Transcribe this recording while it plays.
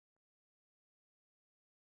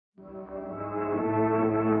The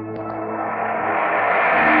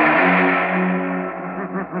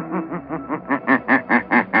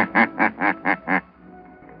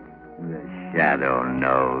shadow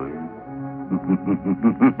knows.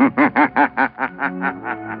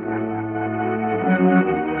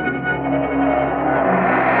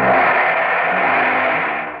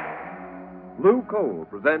 Blue Coal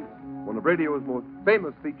presents one of radio's most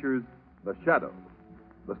famous features, The Shadow.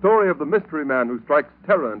 The story of the mystery man who strikes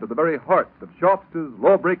terror into the very hearts of shopsters,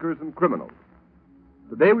 lawbreakers, and criminals.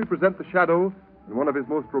 Today we present The Shadow in one of his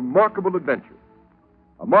most remarkable adventures.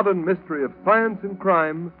 A modern mystery of science and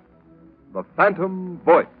crime, The Phantom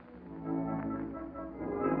Voice.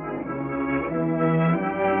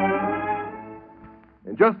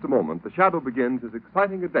 In just a moment, The Shadow begins his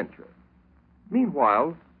exciting adventure.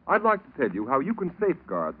 Meanwhile, I'd like to tell you how you can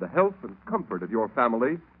safeguard the health and comfort of your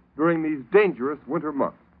family during these dangerous winter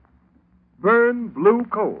months. Burn Blue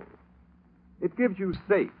Coal. It gives you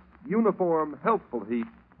safe, uniform, healthful heat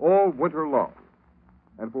all winter long.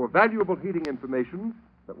 And for valuable heating information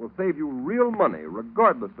that will save you real money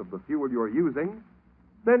regardless of the fuel you're using,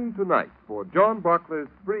 send tonight for John Barclay's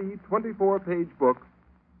free 24-page book,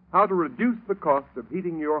 How to Reduce the Cost of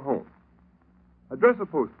Heating Your Home. Address a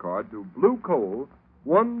postcard to Blue Coal,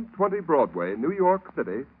 120 Broadway, New York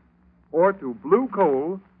City, or to Blue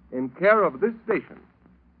Coal in care of this station.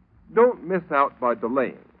 Don't miss out by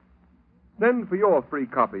delaying. Send for your free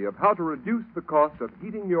copy of How to Reduce the Cost of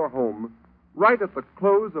Heating Your Home right at the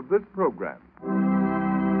close of this program.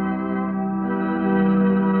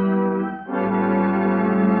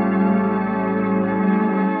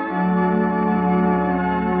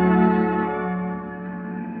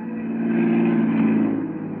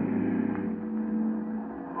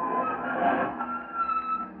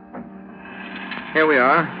 Here we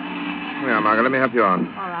are. Here we are, Margot. Let me help you on.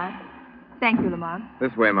 All right. Thank you, Lamont.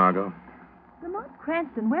 This way, Margot. Lamont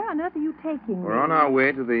Cranston, where on earth are you taking me? We're on our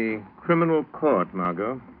way to the criminal court,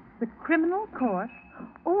 Margot. The criminal court?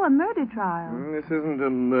 Oh, a murder trial. This isn't a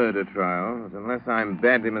murder trial. But unless I'm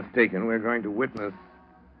badly mistaken, we're going to witness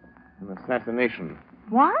an assassination.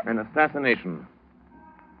 What? An assassination.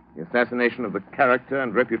 The assassination of the character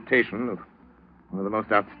and reputation of one of the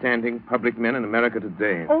most outstanding public men in America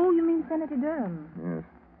today. Oh, you mean Senator Durham? Yes.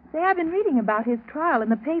 Say, I've been reading about his trial in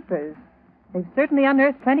the papers. They've certainly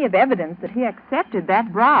unearthed plenty of evidence that he accepted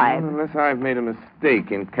that bribe. Well, unless I've made a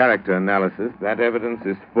mistake in character analysis, that evidence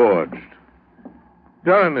is forged.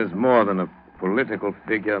 Durham is more than a political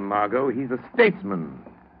figure, Margot. He's a statesman.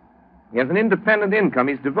 He has an independent income.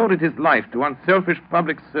 He's devoted his life to unselfish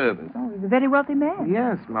public service. Oh, he's a very wealthy man.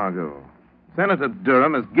 Yes, Margot. Senator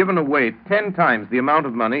Durham has given away 10 times the amount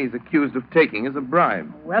of money he's accused of taking as a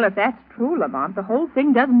bribe. Well, if that's true, Lamont, the whole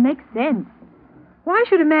thing doesn't make sense. Why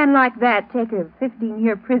should a man like that take a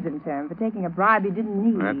 15-year prison term for taking a bribe he didn't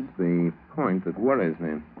need? That's the point that worries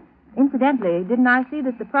me. Incidentally, didn't I see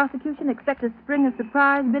that the prosecution expects to spring a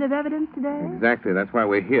surprise bit of evidence today? Exactly. That's why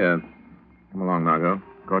we're here. Come along, Margot.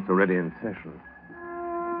 Court's already in session.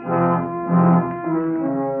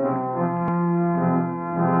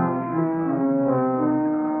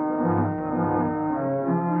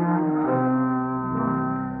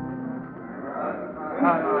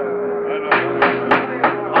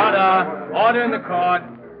 Order in the court.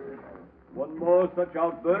 One more such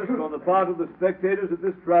outburst on the part of the spectators at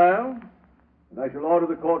this trial, and I shall order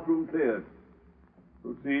the courtroom cleared.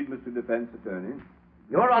 Proceed, Mr. Defense Attorney.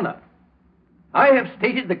 Your Honor, I have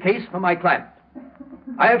stated the case for my client.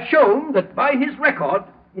 I have shown that by his record,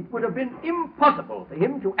 it would have been impossible for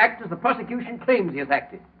him to act as the prosecution claims he has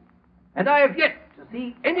acted. And I have yet to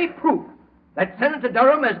see any proof that Senator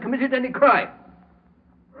Durham has committed any crime.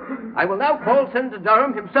 I will now call Senator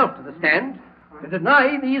Durham himself to the stand to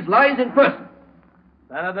deny these lies in person.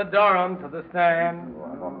 Senator Durham to the stand.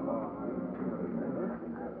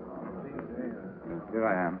 Here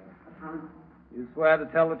I am. You swear to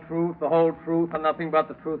tell the truth, the whole truth, and nothing but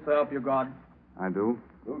the truth, so help you God? I do.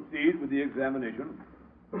 Proceed with the examination.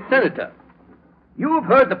 Senator, you have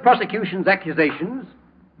heard the prosecution's accusations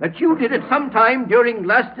that you did at some time during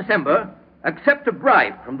last December accept a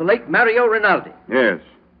bribe from the late Mario Rinaldi. Yes.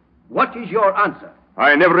 What is your answer?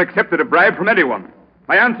 I never accepted a bribe from anyone.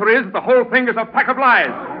 My answer is that the whole thing is a pack of lies.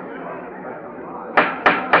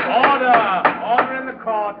 Order! Order in the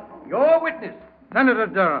court. Your witness. Senator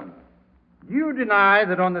Durham, do you deny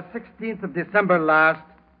that on the 16th of December last,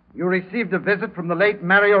 you received a visit from the late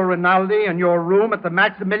Mario Rinaldi in your room at the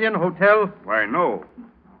Maximilian Hotel? Why, no.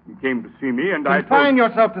 He came to see me, and Confine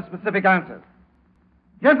yourself to specific answers.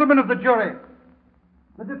 Gentlemen of the jury,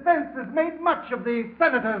 the defense has made much of the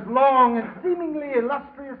senator's long and seemingly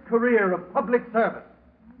illustrious career of public service.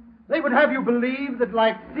 They would have you believe that,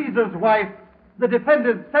 like Caesar's wife, the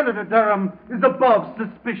defendant, Senator Durham, is above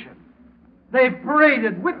suspicion. They've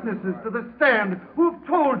paraded witnesses to the stand who have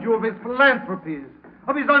told you of his philanthropies,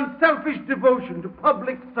 of his unselfish devotion to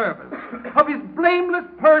public service, of his blameless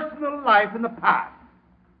personal life in the past.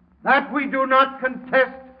 That we do not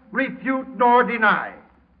contest, refute, nor deny.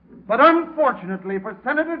 But unfortunately for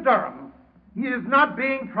Senator Durham, he is not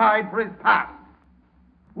being tried for his past.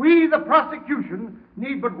 We, the prosecution,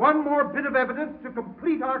 need but one more bit of evidence to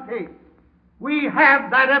complete our case. We have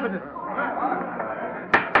that evidence.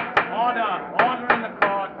 Order in the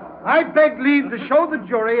court. I beg leave to show the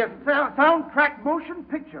jury a soundtrack motion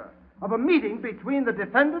picture of a meeting between the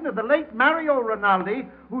defendant and the late Mario Rinaldi,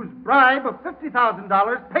 whose bribe of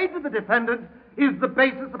 $50,000 paid to the defendant is the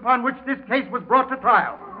basis upon which this case was brought to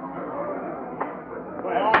trial.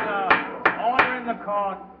 Order in the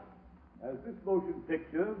court. Has this motion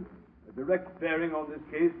picture a direct bearing on this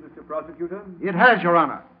case, Mr. Prosecutor? It has, Your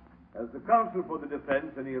Honor. Has the counsel for the defense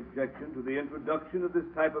any objection to the introduction of this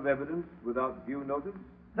type of evidence without due notice?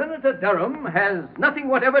 Senator Durham has nothing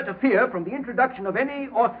whatever to fear from the introduction of any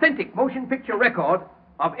authentic motion picture record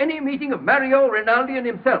of any meeting of Mario Rinaldi and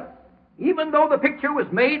himself, even though the picture was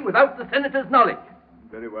made without the senator's knowledge.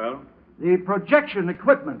 Very well. The projection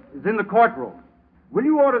equipment is in the courtroom. Will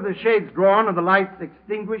you order the shades drawn and the lights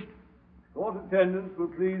extinguished? Court attendants will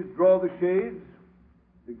please draw the shades.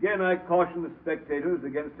 Again, I caution the spectators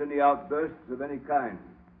against any outbursts of any kind.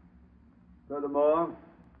 Furthermore,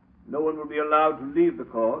 no one will be allowed to leave the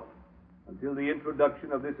court until the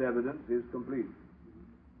introduction of this evidence is complete.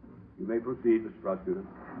 You may proceed, Mr. Prosecutor.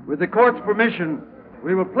 With the court's permission,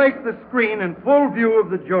 we will place the screen in full view of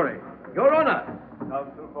the jury. Your Honor,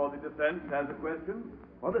 Counsel for the defense has a question.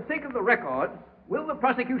 for the sake of the record, will the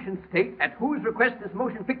prosecution state at whose request this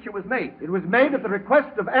motion picture was made? It was made at the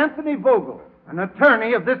request of Anthony Vogel, an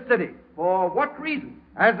attorney of this city, For what reason?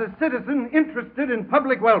 as a citizen interested in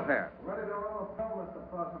public welfare.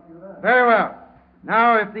 Very well.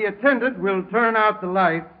 Now, if the attendant will turn out the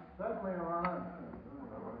lights.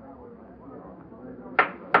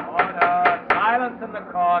 Order. Silence in the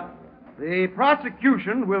court. The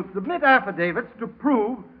prosecution will submit affidavits to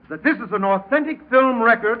prove that this is an authentic film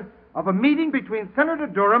record of a meeting between Senator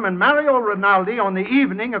Durham and Mario Rinaldi on the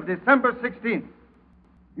evening of December 16th.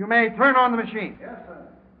 You may turn on the machine. Yes, sir.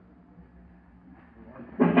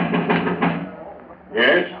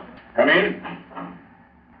 Yes? Come in.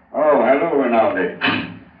 Oh, hello, Rinaldi.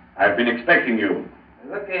 I've been expecting you.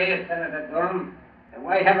 Look here, Senator Durham.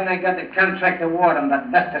 Why haven't I got the contract award on that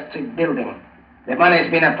Leicester Street building? The money's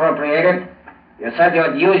been appropriated. You said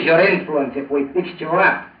you'd use your influence if we fixed you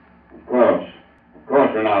up. Of course,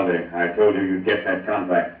 Rinaldi. I told you you'd get that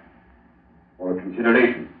contract. For a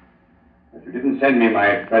consideration. But you didn't send me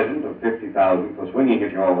my present of $50,000 for swinging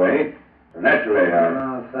it your way. So naturally,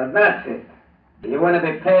 Oh, so that's it. You want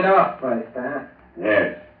to be paid off first, huh?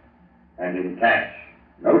 Yes. And in cash.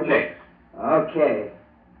 No checks. Okay.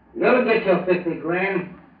 You'll get your 50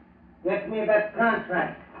 grand. Get me that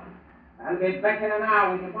contract. I'll be back in an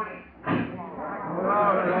hour with your money.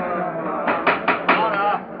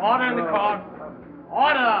 Order in the court.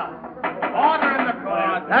 Order in the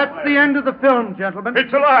court. That's the end of the film, gentlemen.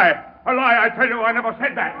 It's a lie. A lie, I tell you. I never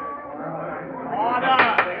said that.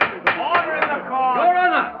 Order in the court. Your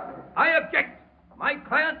Honor, I object. My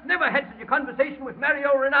client never had such a conversation with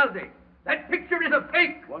Mario Rinaldi. That picture is a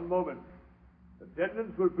fake. One moment.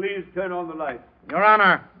 Attendants will please turn on the lights. Your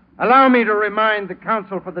Honor, allow me to remind the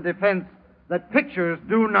counsel for the defense that pictures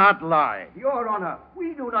do not lie. Your Honor,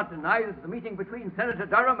 we do not deny that the meeting between Senator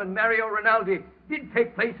Durham and Mario Rinaldi did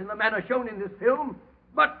take place in the manner shown in this film,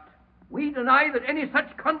 but we deny that any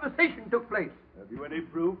such conversation took place. Have you any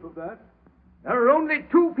proof of that? There are only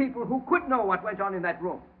two people who could know what went on in that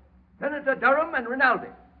room. Senator Durham and Rinaldi.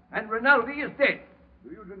 And Rinaldi is dead. Do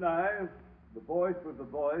you deny the voice was the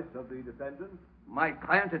voice of the defendant? My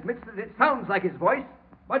client admits that it sounds like his voice,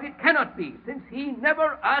 but it cannot be, since he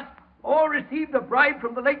never asked or received a bribe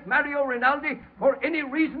from the late Mario Rinaldi for any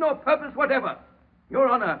reason or purpose whatever. Your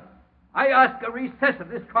Honor, I ask a recess of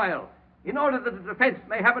this trial in order that the defense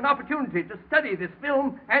may have an opportunity to study this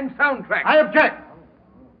film and soundtrack. I object.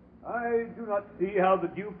 I do not see how the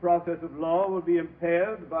due process of law will be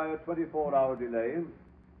impaired by a 24-hour delay.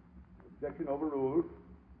 Objection overruled.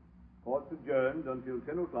 Court's adjourned until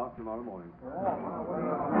 10 o'clock tomorrow morning.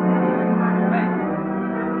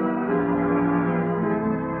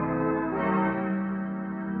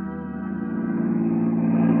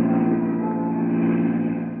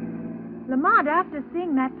 Lamont, after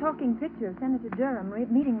seeing that talking picture of Senator Durham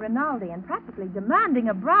meeting Rinaldi and practically demanding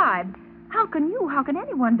a bribe, how can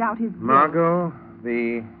anyone doubt his guilt? Margot,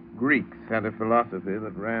 the Greeks had a philosophy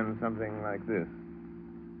that ran something like this.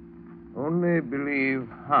 Only believe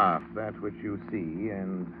half that which you see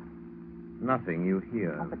and nothing you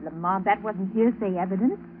hear. Oh, but Lamont, that wasn't hearsay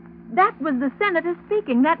evidence. That was the senator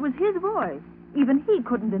speaking. That was his voice. Even he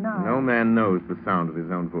couldn't deny. No man knows the sound of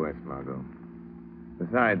his own voice, Margot.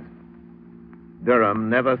 Besides, Durham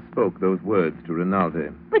never spoke those words to Rinaldi.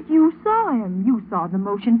 But you saw him. You saw the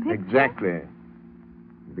motion picture. Exactly.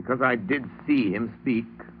 Because I did see him speak,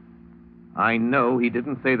 I know he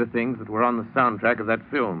didn't say the things that were on the soundtrack of that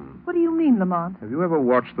film. What do you mean, Lamont? Have you ever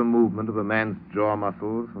watched the movement of a man's jaw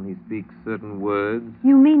muscles when he speaks certain words?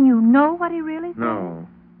 You mean you know what he really said? No.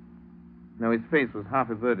 No, his face was half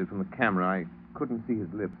averted from the camera. I couldn't see his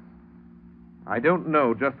lips. I don't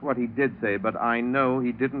know just what he did say, but I know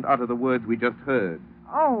he didn't utter the words we just heard.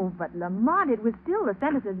 Oh, but Lamont, it was still the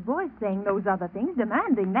senator's voice saying those other things,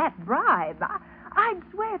 demanding that bribe. I'd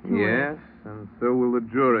swear to it. Yes, and so will the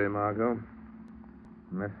jury, Margot.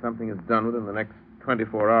 Unless something is done within the next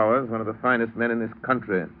 24 hours, one of the finest men in this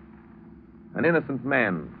country, an innocent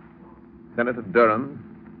man, Senator Durham,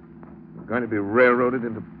 is going to be railroaded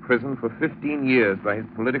into prison for 15 years by his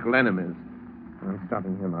political enemies. I'm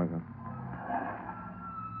stopping here, Margot.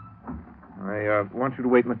 I want you to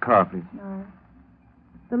wait in the car, please. No.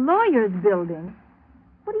 The lawyer's building.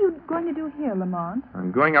 What are you going to do here, Lamont?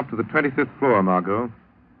 I'm going up to the 25th floor, Margot.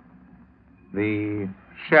 The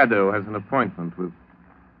Shadow has an appointment with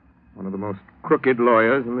one of the most crooked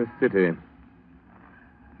lawyers in this city.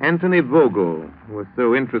 Anthony Vogel, who was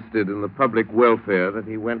so interested in the public welfare that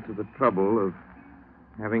he went to the trouble of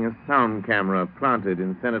having a sound camera planted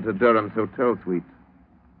in Senator Durham's hotel suite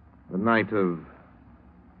the night of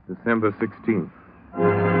December 16th.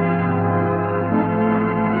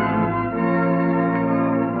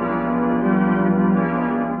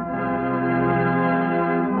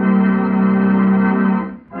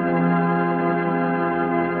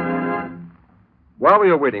 While we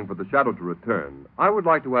are waiting for the shadow to return, I would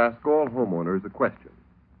like to ask all homeowners a question.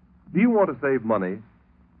 Do you want to save money?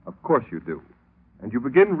 Of course you do. And you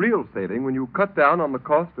begin real saving when you cut down on the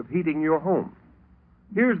cost of heating your home.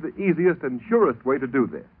 Here's the easiest and surest way to do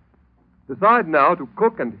this. Decide now to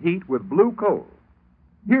cook and heat with blue coal.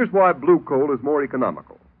 Here's why blue coal is more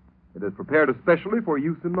economical. It is prepared especially for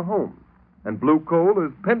use in the home. And blue coal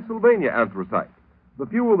is Pennsylvania anthracite, the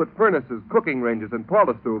fuel that furnaces, cooking ranges, and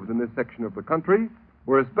parlor stoves in this section of the country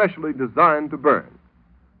were especially designed to burn.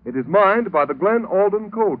 It is mined by the Glen Alden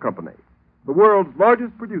Coal Company, the world's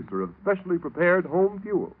largest producer of specially prepared home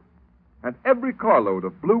fuel. And every carload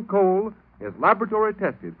of blue coal is laboratory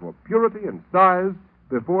tested for purity and size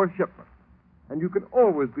before shipment. And you can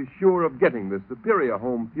always be sure of getting this superior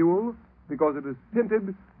home fuel because it is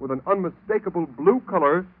tinted with an unmistakable blue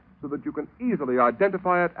color so that you can easily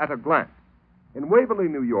identify it at a glance. In Waverly,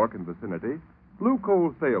 New York and vicinity, blue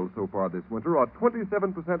coal sales so far this winter are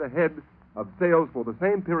 27% ahead of sales for the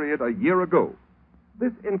same period a year ago.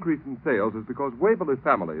 This increase in sales is because Waverly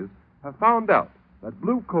families have found out that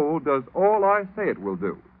blue coal does all I say it will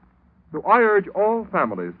do. So I urge all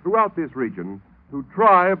families throughout this region to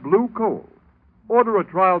try blue coal. Order a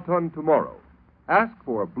trial ton tomorrow. Ask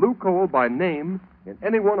for blue coal by name in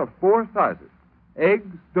any one of 4 sizes: egg,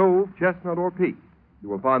 stove, chestnut, or pea. You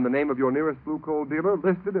will find the name of your nearest blue coal dealer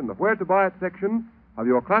listed in the Where to Buy It section of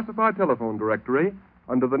your classified telephone directory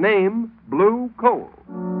under the name Blue Coal.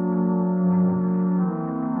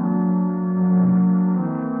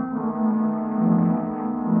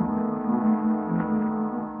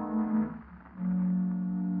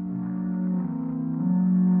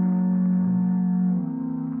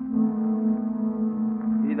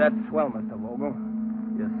 See that swell, Mr. Vogel?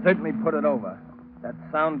 You certainly put it over. That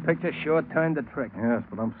sound picture sure turned the trick. Yes,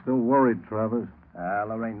 but I'm still worried, Travers. Well,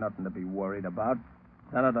 there ain't nothing to be worried about.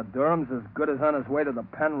 Senator Durham's as good as on his way to the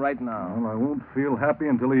pen right now. Well, I won't feel happy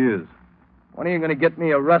until he is. When are you going to get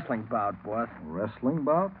me a wrestling bout, boss? A wrestling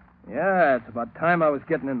bout? Yeah, it's about time I was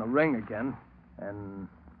getting in the ring again. And,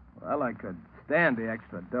 well, I could stand the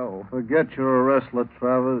extra dough. Forget you're a wrestler,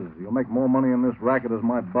 Travers. You'll make more money in this racket as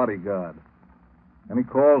my bodyguard. Any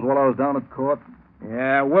calls while I was down at court?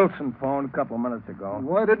 Yeah, Wilson phoned a couple of minutes ago.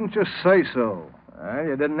 Why didn't you say so? Well,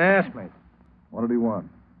 you didn't ask me. What did he want?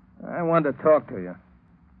 I wanted to talk to you.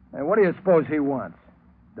 Hey, what do you suppose he wants?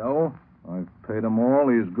 Dough? I've paid him all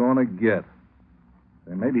he's going to get.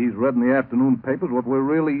 Say, maybe he's read in the afternoon papers what we're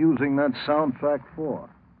really using that soundtrack for.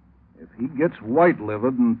 If he gets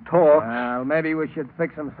white-livered and talks... Well, maybe we should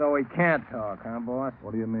fix him so he can't talk, huh, boss?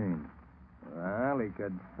 What do you mean? Well, he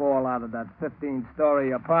could fall out of that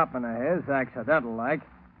 15-story apartment of his, accidental-like.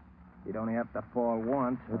 He'd only have to fall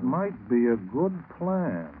once. It might be a good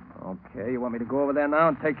plan. Okay, you want me to go over there now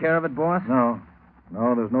and take care of it, boss? No.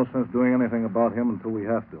 No, there's no sense doing anything about him until we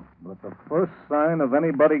have to. But at the first sign of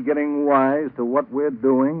anybody getting wise to what we're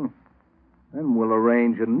doing, then we'll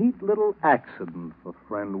arrange a neat little accident for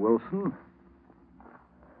friend Wilson.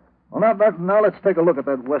 Well, now let's take a look at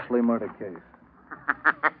that Wesley murder case.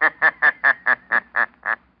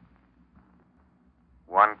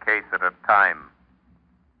 One case at a time,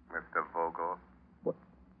 Mr. Vogel.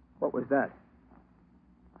 What was that?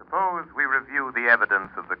 Suppose we review the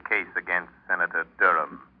evidence of the case against Senator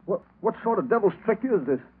Durham. What sort of devil's trick is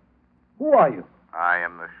this? Who are you? I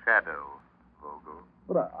am the shadow, Vogel.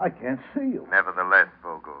 But I can't see you. Nevertheless,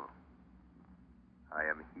 Vogel, I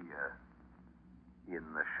am here, in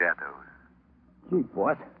the shadows. Gee,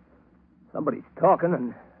 boss. Somebody's talking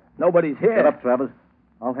and nobody's here. Shut up, Travers.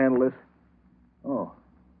 I'll handle this. Oh.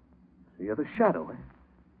 So you're the shadow, eh?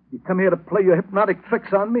 You come here to play your hypnotic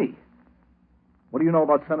tricks on me. What do you know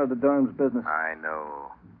about Senator Durham's business? I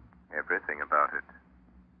know everything about it.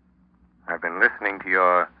 I've been listening to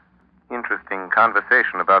your interesting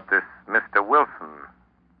conversation about this Mr. Wilson.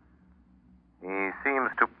 He seems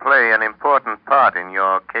to play an important part in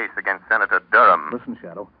your case against Senator Durham. Listen,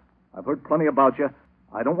 Shadow, I've heard plenty about you.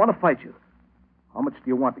 I don't want to fight you. How much do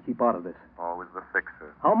you want to keep out of this? Always the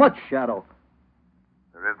fixer. How much, Shadow?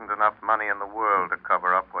 There isn't enough money in the world to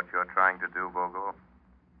cover up what you're trying to do, Vogel.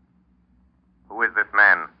 Who is this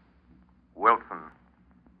man? Wilson.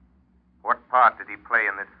 What part did he play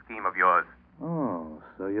in this scheme of yours? Oh,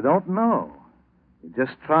 so you don't know. You're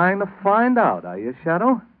just trying to find out, are you,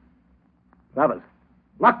 Shadow? Travers,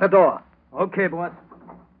 lock the door. Okay, boss.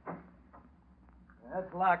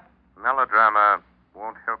 That's locked. Melodrama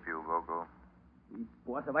won't help you, Vogel. Gee,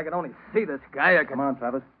 boss, if I could only see this guy, I could... Come on,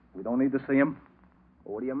 Travers. We don't need to see him.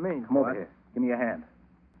 What do you mean, Come over boss? here. Give me a hand.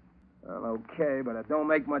 Well, okay, but it don't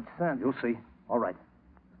make much sense. You'll see. All right.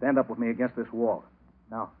 Stand up with me against this wall.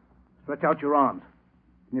 Now, stretch out your arms.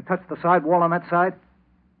 Can you touch the side wall on that side?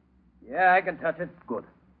 Yeah, I can touch it. Good.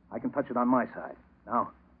 I can touch it on my side.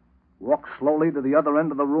 Now, walk slowly to the other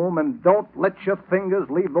end of the room and don't let your fingers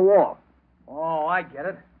leave the wall. Oh, I get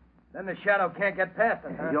it. Then the shadow can't get past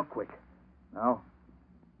it, huh? You're quick. Now,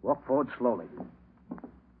 walk forward slowly.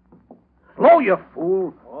 Slow, you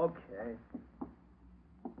fool. Okay.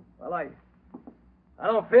 Well, I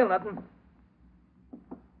don't feel nothing.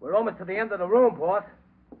 We're almost to the end of the room, boss.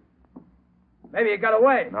 Maybe he got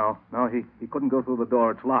away. No, he couldn't go through the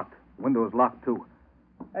door. It's locked. The window is locked, too.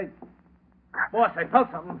 Hey, boss, I felt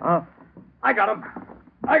something. Huh? I got him.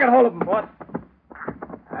 I got hold of him, boss.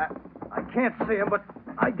 I can't see him, but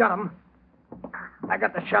I got him. I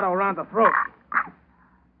got the shadow around the throat.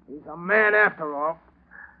 He's a man after all.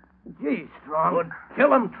 Gee, strong. Good.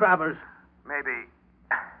 Kill him, Travers. Maybe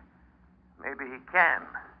he can.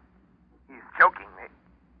 He's choking me.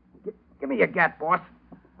 Give me your gat, boss.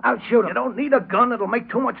 I'll shoot him. You don't need a gun. It'll make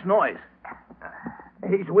too much noise.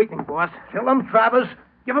 He's weakening, boss. Kill him, Travers.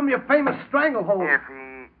 Give him your famous stranglehold. If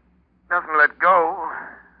he doesn't let go,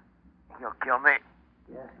 he'll kill me.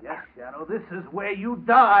 Yes, Shadow. This is where you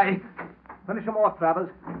die. Finish him off, Travers.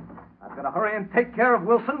 I've got to hurry and take care of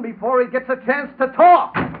Wilson before he gets a chance to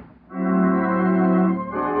talk.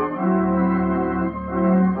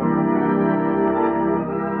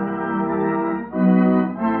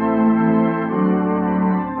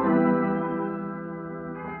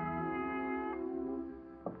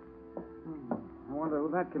 I wonder who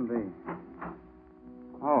that can be.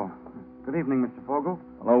 Oh, good evening, Mr. Vogel.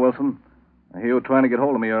 Hello, Wilson. I hear you were trying to get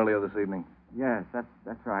hold of me earlier this evening. Yes,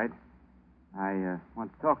 that's right. I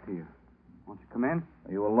want to talk to you. Won't you come in?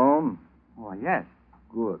 Are you alone? Oh, yes.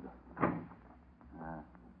 Good.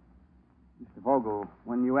 Mr. Vogel,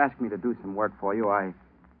 when you asked me to do some work for you, I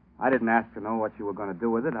didn't ask to know what you were going to do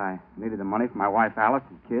with it. I needed the money for my wife, Alice,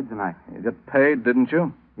 and kids, and You got paid, didn't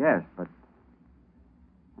you? Yes, but...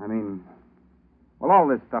 I mean... Well, all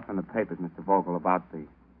this stuff in the papers, Mr. Vogel, about the...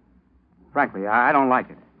 Frankly, I don't like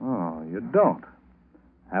it. Oh, you don't?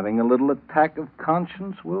 Having a little attack of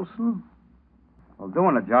conscience, Wilson? Well,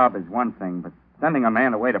 doing a job is one thing, but sending a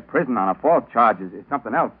man away to prison on a false charge is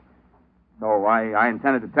something else. So I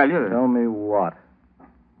intended to tell you... Tell me what?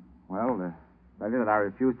 Well, tell you that I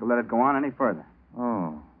refuse to let it go on any further.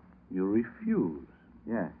 Oh, you refuse?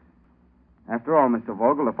 Yes. After all, Mr.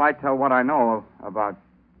 Vogel, if I tell what I know about...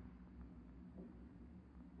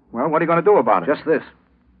 Well, what are you going to do about it? Just this.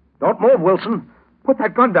 Don't move, Wilson. Put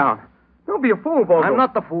that gun down. Don't be a fool, Vogel. I'm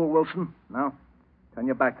not the fool, Wilson. Now, turn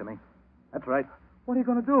your back to me. That's right. What are you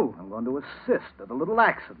going to do? I'm going to assist at a little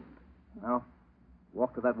accident. Now,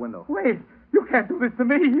 walk to that window. Wait. You can't do this to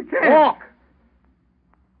me. You can't. Walk!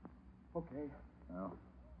 Okay. Now,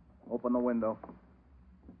 open the window.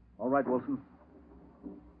 right, Wilson?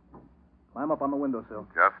 Climb up on the windowsill.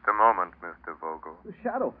 Just a moment, Mr. Vogel. The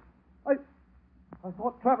shadow. I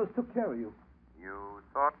thought Travers took care of you. You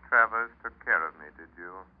thought Travers took care of me, did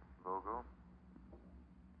you, Vogel?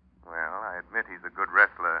 Well, I admit he's a good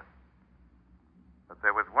wrestler. But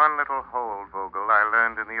there was one little hold, Vogel, I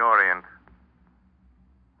learned in the Orient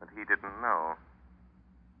that he didn't know.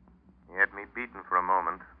 He had me beaten for a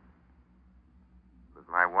moment. It was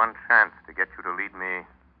my one chance to get you to lead me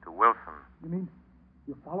to Wilson. You mean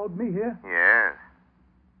you followed me here? Yes.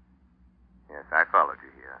 Yes, I followed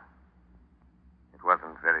you here. It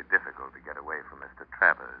wasn't very difficult to get away from Mr.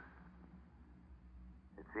 Travers.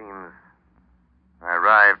 It seems I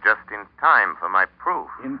arrived just in time for my proof.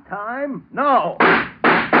 In time? No.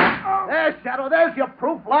 There's Shadow. There's your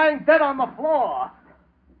proof lying dead on the floor.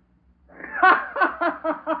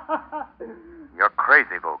 You're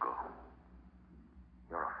crazy, Vogel.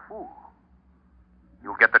 You're a fool.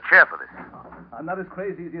 You'll get the chair for this. I'm not as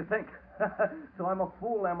crazy as you think. So I'm a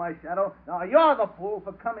fool, am I, Shadow? Now, you're the fool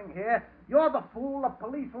for coming here. You're the fool the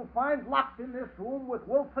police will find locked in this room with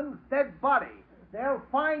Wilson's dead body. They'll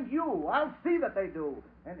find you. I'll see that they do.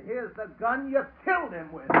 And here's the gun you killed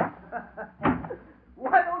him with.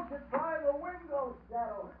 Why don't you try the window,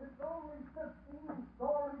 Shadow? It's only 15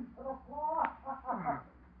 stories to the floor.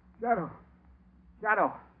 Shadow.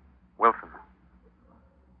 Shadow. Wilson.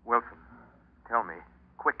 Wilson, tell me.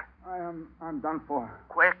 Quick. I'm done for.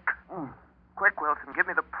 Quick. Oh. Quick, Wilson. Give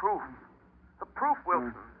me the proof. The proof,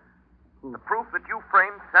 Wilson. The proof that you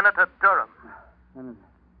framed Senator Durham. Senator.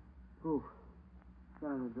 Proof.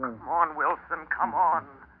 Senator Durham. Come on, Wilson. Come on.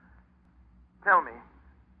 Tell me.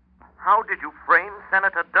 How did you frame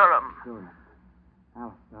Senator Durham? Durham.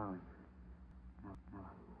 Alice, darling. Alice.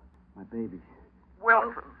 My baby.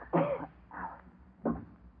 Wilson.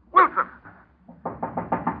 Wilson!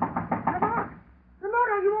 Lamont,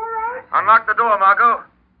 are you all right? Unlock the door, Margot.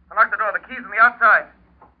 Unlock the door. The key's on the outside.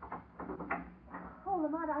 Oh,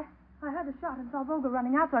 Lamont, I heard a shot and saw Vogel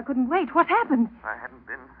running out, so I couldn't wait. What happened? I hadn't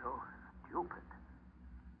been so stupid.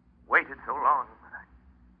 Waited so long.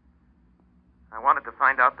 I wanted to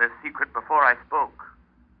find out their secret before I spoke.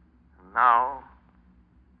 And now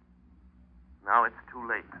it's too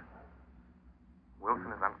late.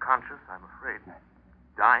 Wilson is unconscious, I'm afraid.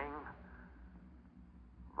 Dying.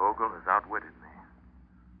 Vogel has outwitted me.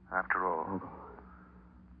 After all. Vogel.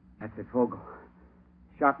 That's it, Vogel.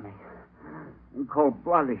 Shot me. In cold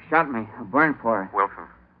blood, he shot me. I burned for it. Wilson.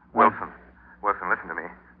 Wilson, listen to me.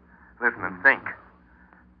 Listen and think.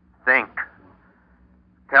 Think.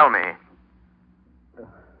 Tell me.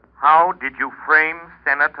 How did you frame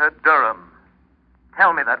Senator Durham?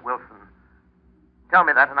 Tell me that, Wilson. Tell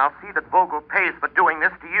me that, and I'll see that Vogel pays for doing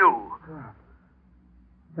this to you.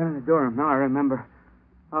 Senator Durham, now I remember.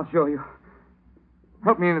 I'll show you.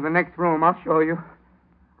 Help me into the next room. I'll show you.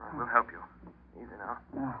 I will help you. Easy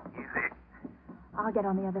now. Easy. I'll get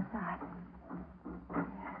on the other side.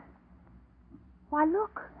 Why,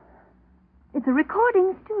 look. It's a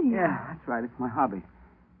recording studio. Yeah, that's right. It's my hobby.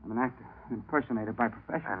 I'm an actor, an impersonator by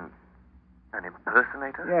profession. An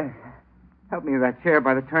impersonator? Yeah. Help me to that chair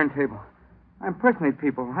by the turntable. I impersonate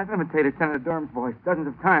people. I've imitated Senator Durham's voice dozens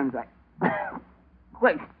of times.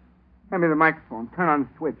 Quick. Hand me the microphone. Turn on the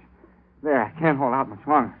switch. There, I can't hold out much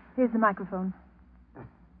longer. Here's the microphone. Just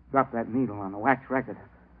drop that needle on the wax record.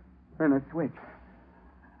 Turn the switch.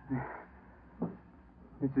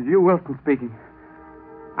 This is you, Wilson, speaking.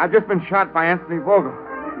 I've just been shot by Anthony Vogel.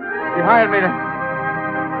 He hired me to...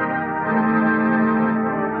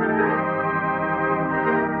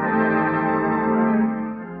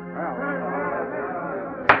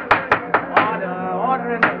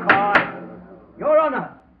 Order in the court. Your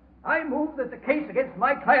Honor, I move that the case against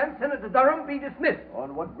my client, Senator Durham, be dismissed.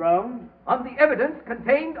 On what grounds? On the evidence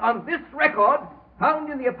contained on this record found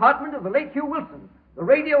in the apartment of the late Hugh Wilson, the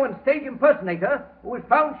radio and stage impersonator who was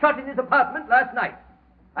found shot in his apartment last night.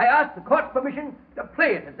 I ask the court's permission to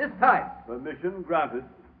play it at this time. Permission granted.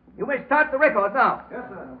 You may start the record now. Yes,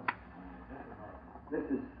 sir. This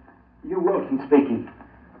is Hugh Wilson speaking.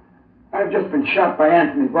 I've just been shot by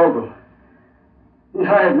Anthony Vogel. He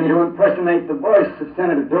hired me to impersonate the voice of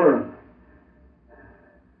Senator Durham.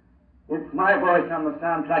 It's my voice on the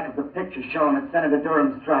soundtrack of the picture shown at Senator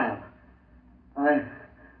Durham's trial.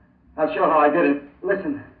 I'll show how I did it.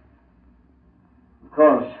 Listen. Of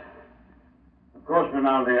course,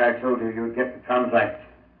 Rinaldi, I told you you'd get the contract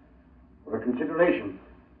for a consideration.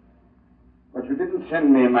 But you didn't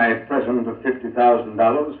send me my present of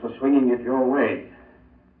 $50,000 for swinging it your way.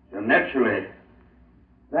 So naturally...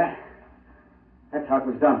 That's how it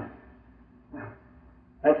was done.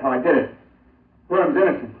 That's how I did it. Durham's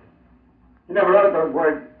innocent. He never uttered those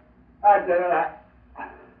words. Order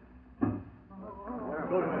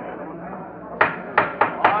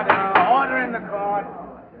in the court.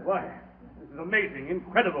 Why, this is amazing,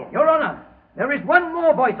 incredible. Your Honor, there is one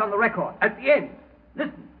more voice on the record at the end.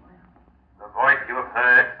 Listen. The voice you have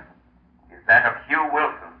heard is that of Hugh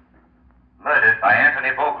Wilson, murdered by Anthony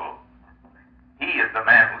Vogel. He is the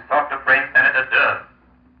man who sought to frame Senator Durham.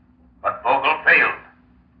 But Vogel failed.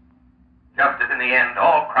 Just as in the end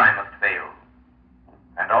all crime must fail,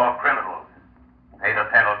 and all criminals pay the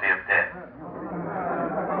penalty of death.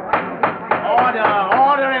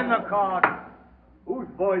 Order in the court. Whose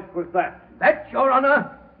voice was that? That, Your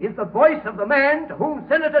Honor, is the voice of the man to whom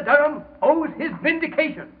Senator Durham owes his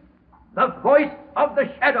vindication. The voice of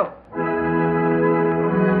the shadow.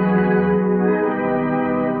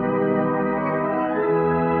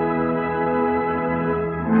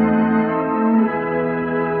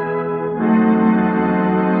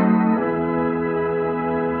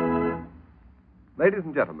 Ladies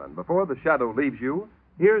and gentlemen, before the shadow leaves you,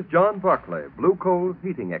 here's John Barclay, Blue Coal's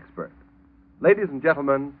heating expert. Ladies and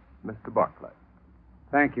gentlemen, Mr. Barclay.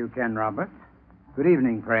 Thank you, Ken Roberts. Good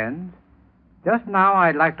evening, friends. Just now,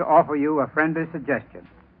 I'd like to offer you a friendly suggestion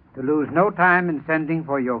to lose no time in sending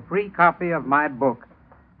for your free copy of my book,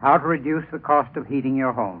 How to Reduce the Cost of Heating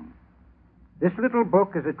Your Home. This little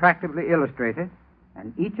book is attractively illustrated,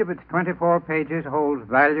 and each of its 24 pages holds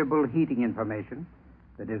valuable heating information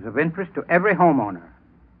that is of interest to every homeowner.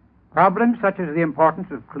 Problems such as the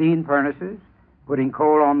importance of clean furnaces, putting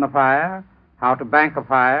coal on the fire, how to bank a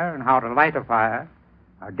fire, and how to light a fire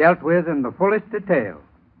are dealt with in the fullest detail.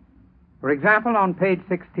 For example, on page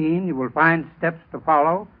 16, you will find steps to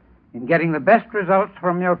follow in getting the best results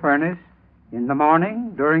from your furnace in the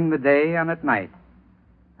morning, during the day, and at night.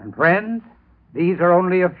 And friends, these are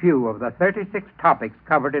only a few of the 36 topics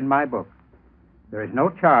covered in my book. There is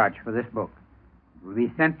no charge for this book. It will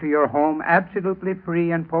be sent to your home absolutely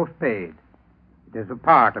free and postpaid. It is a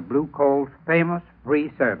part of Blue Coal's famous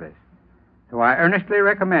free service. So I earnestly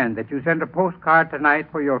recommend that you send a postcard tonight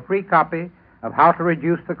for your free copy of How to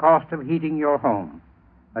Reduce the Cost of Heating Your Home.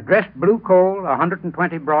 Addressed Blue Coal,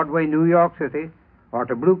 120 Broadway, New York City, or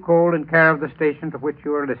to Blue Coal in care of the station to which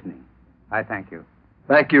you are listening. I thank you.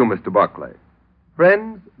 Thank you, Mr. Barclay.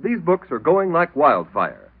 Friends, these books are going like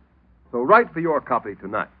wildfire. So write for your copy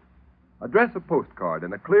tonight. Address a postcard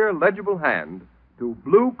in a clear, legible hand to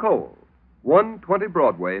Blue Coal, 120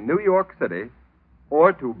 Broadway, New York City,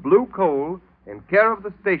 or to Blue Coal in care of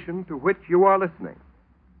the station to which you are listening.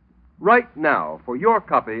 Write now for your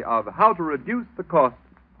copy of How to Reduce the Cost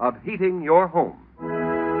of Heating Your Home.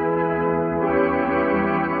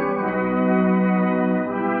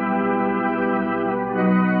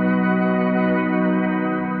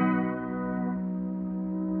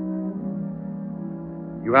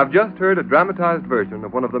 You have just heard a dramatized version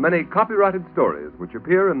of one of the many copyrighted stories which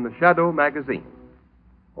appear in the Shadow magazine.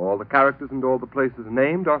 All the characters and all the places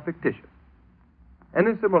named are fictitious.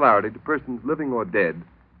 Any similarity to persons living or dead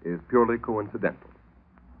is purely coincidental.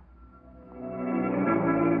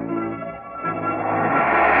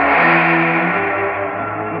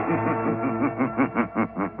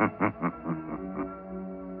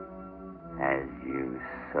 As you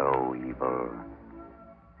sow evil,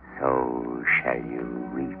 so shall you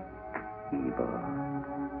reap evil.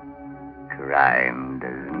 Crime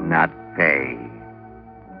does not pay.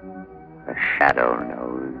 The shadow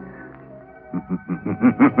knows.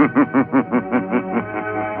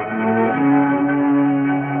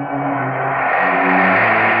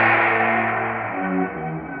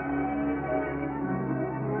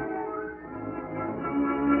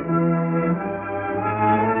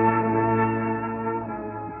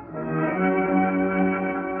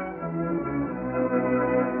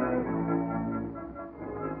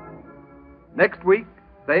 Next week,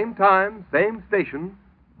 same time, same station,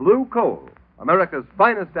 Blue Coal, America's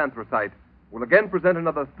finest anthracite, will again present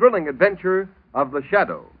another thrilling adventure of the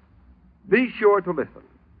Shadow. Be sure to listen,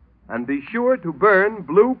 and be sure to burn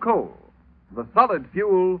Blue Coal, the solid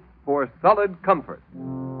fuel for solid comfort.